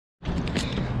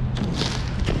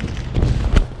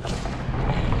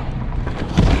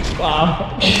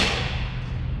Wow.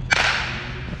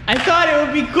 I thought it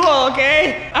would be cool,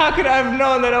 okay? How could I have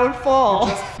known that I would fall?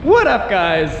 What up,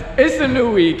 guys? It's a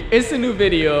new week, it's a new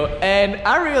video, and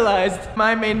I realized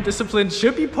my main discipline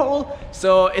should be pole,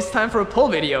 so it's time for a pole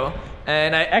video.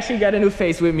 And I actually got a new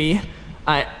face with me.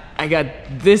 I got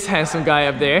this handsome guy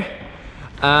up there.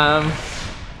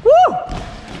 Woo!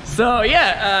 So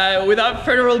yeah, without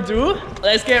further ado,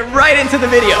 let's get right into the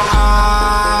video.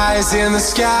 Eyes in the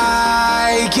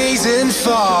sky, gazing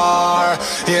far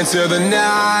into the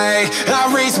night.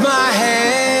 I raise my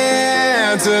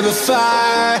hand to the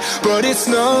fire, but it's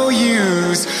no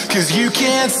use, 'cause you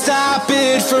can't stop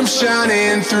it from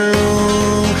shining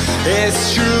through.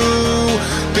 It's true,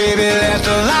 baby, let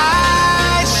the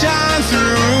light shine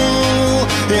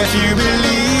through. If you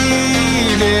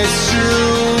believe it's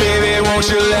true, baby, won't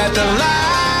you let the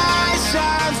light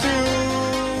shine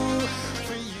through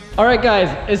for you. All right, guys,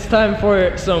 it's time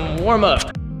for some warm-up.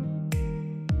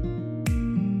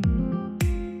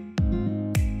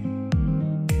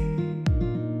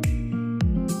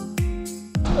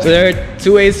 So there are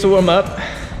two ways to warm up.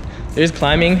 There's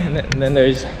climbing, and then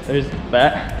there's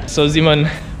that. So Simon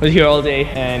was here all day,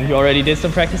 and he already did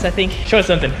some practice, I think. Show us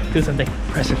something, do something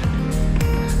impressive.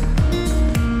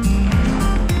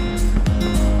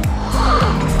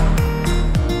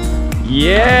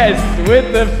 Yes,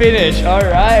 with the finish, all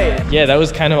right. Yeah, that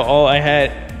was kind of all I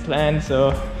had planned,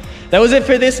 so that was it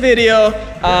for this video.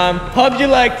 Hope you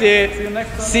liked it. See you next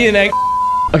time. See you next.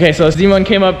 Okay, so Simon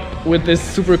came up with this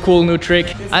super cool new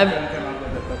trick.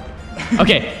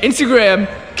 Okay, Instagram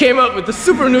came up with the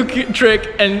super new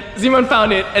trick, and Simon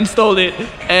found it and stole it,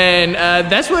 and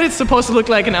that's what it's supposed to look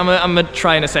like, and I'm gonna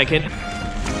try in a second.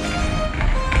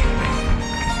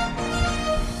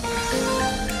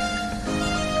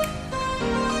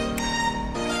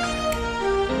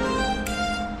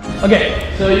 Okay,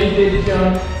 so you did the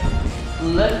jump,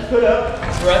 left foot up,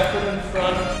 right foot in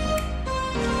front.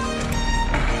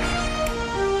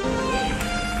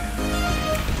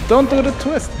 Don't do the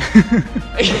twist.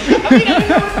 Yeah.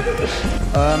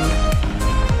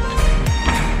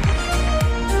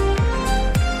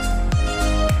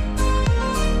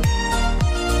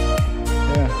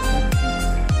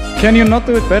 Can you not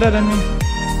do it better than me?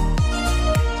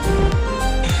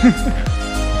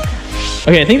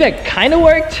 Okay, I think that kind of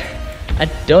worked. I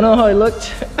don't know how it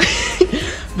looked,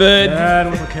 but yeah,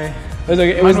 it was okay. It was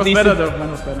okay. It Mine was was decent. better though.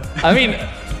 Mine was better. I mean,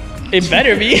 it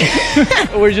better be.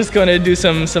 We're just gonna do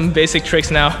some basic tricks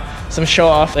now, some show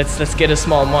off. Let's get a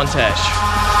small montage.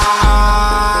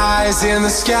 Eyes in the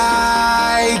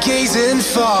sky, gazing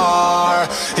far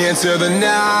into the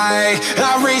night.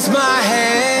 I raise my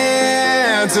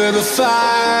hand to the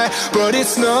fire, but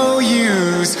it's no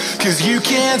use, 'cause you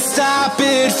can't stop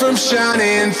it from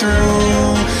shining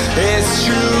through. It's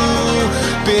true,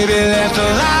 baby, let the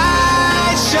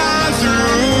light shine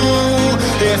through.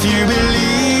 If you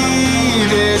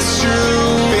believe it's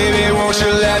true, baby, won't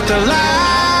you let the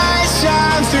light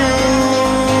shine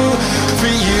through for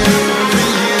you, for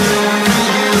you, for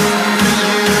you,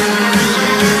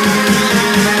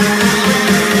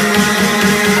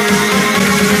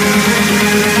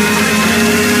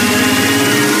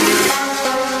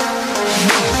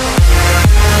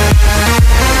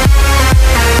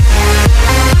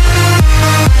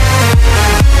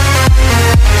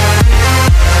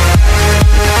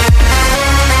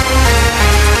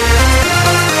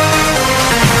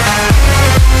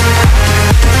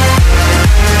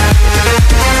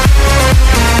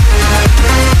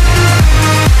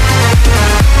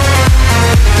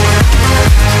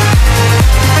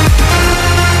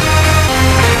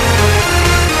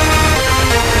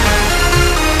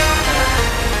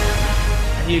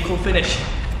 Cool finish.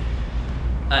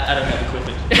 I don't have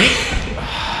equipment.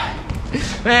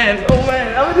 Man, oh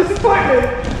man, I'm disappointed.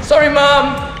 Sorry,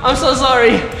 Mom. I'm so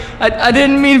sorry. I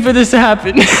didn't mean for this to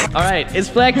happen. All right, it's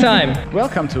flag time.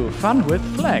 Welcome to Fun with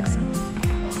Flags.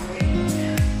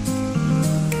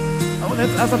 Oh,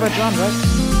 that's Azerbaijan,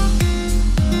 right?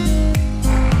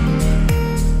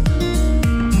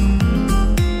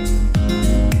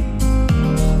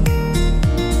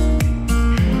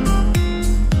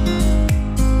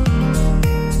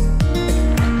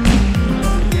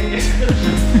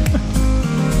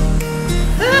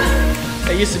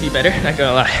 That used to be better, not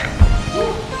gonna lie.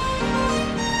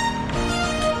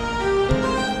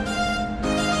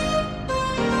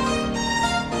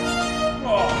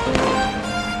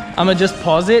 I'm gonna just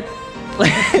pause it.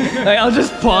 Like I'll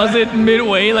just pause it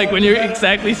midway, like when you're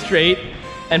exactly straight,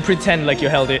 and pretend like you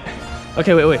held it.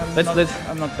 Okay, wait.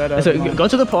 I'm not better. So go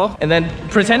to the pole and then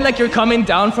pretend like you're coming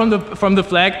down from the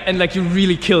flag and like you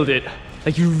really killed it.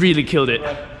 Like you really killed it.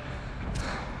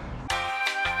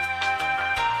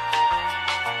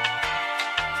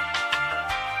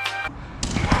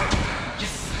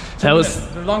 That was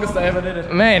the longest I ever did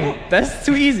it. Man, that's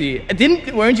too easy.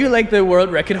 Weren't you like the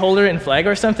world record holder in flag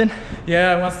or something?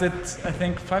 Yeah, I once did, I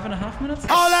think, 5.5 minutes.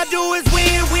 All I do is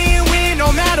win, win, win,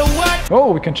 no matter what.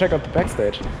 Oh, we can check out the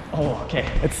backstage. Oh, okay.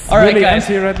 It's all right, really guys.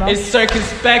 empty right now. It's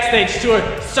Circus backstage tour.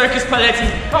 Circus Paletti.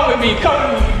 Come with me,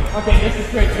 come with me. Okay, this is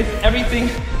great. Everything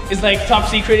is like top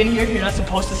secret in here. You're not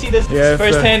supposed to see this. Yeah,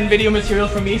 first-hand video material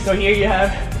from me. So here you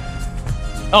have.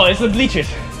 Oh, it's the bleachers.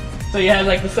 So you have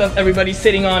like the stuff everybody's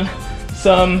sitting on.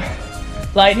 Some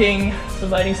lighting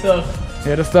stuff.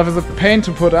 Yeah, the stuff is a pain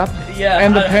to put up. Yeah.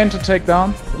 And the pain to take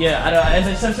down. Yeah, and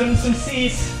there's some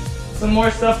seats, some more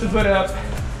stuff to put up,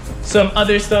 some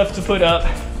other stuff to put up,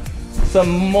 some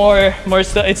more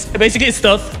stuff. It's basically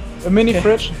stuff. A mini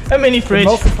fridge. A mini fridge.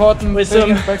 The most important with thing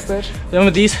some in backstage. Some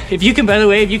of these. If you can, by the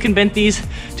way, if you can bend these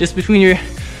just between your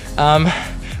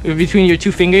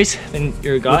two fingers, then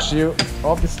you're a god. Which you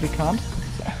obviously can't.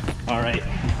 All right.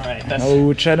 That's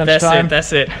challenge time.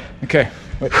 That's it. Okay,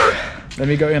 wait. Let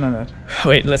me go in on that.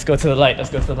 Wait, let's go to the light.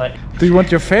 Do you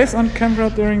want your face on camera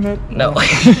during that? No.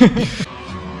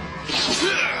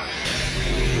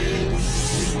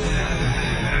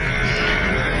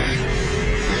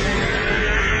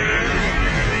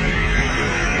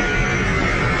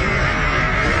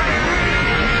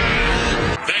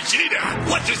 Vegeta,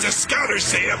 what does the scouter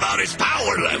say about his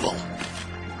power level?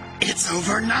 It's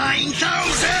over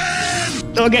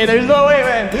 9,000! Okay, there's no way,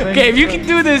 man. Okay, if you can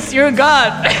do this, you're a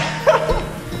god.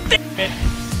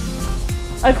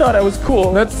 I thought I was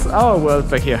cool. That's our world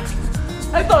back here.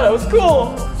 I thought I was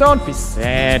cool. Don't be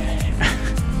sad.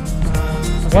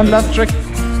 One last trick.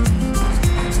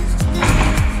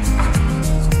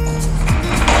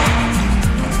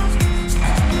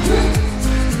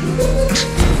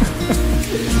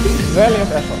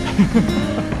 Valiant effort.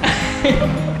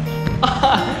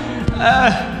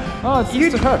 Oh, it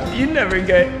seems to hurt. You never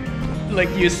get like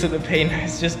used to the pain.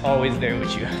 It's just always there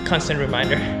with you. Constant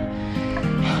reminder.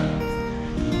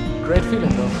 Great feeling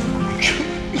though.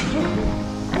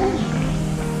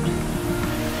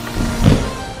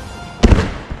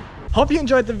 Hope you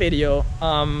enjoyed the video.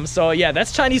 So yeah,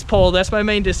 that's Chinese pole. That's my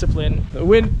main discipline. The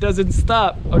wind doesn't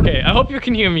stop. Okay, I hope you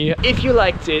can hear me. If you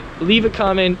liked it, leave a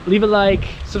comment, leave a like,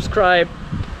 subscribe.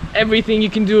 Everything you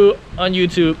can do on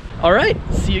YouTube. All right,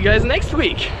 see you guys next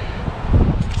week.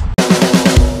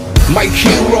 My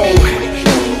hero,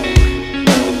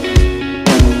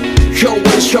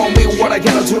 show me what I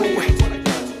gotta do.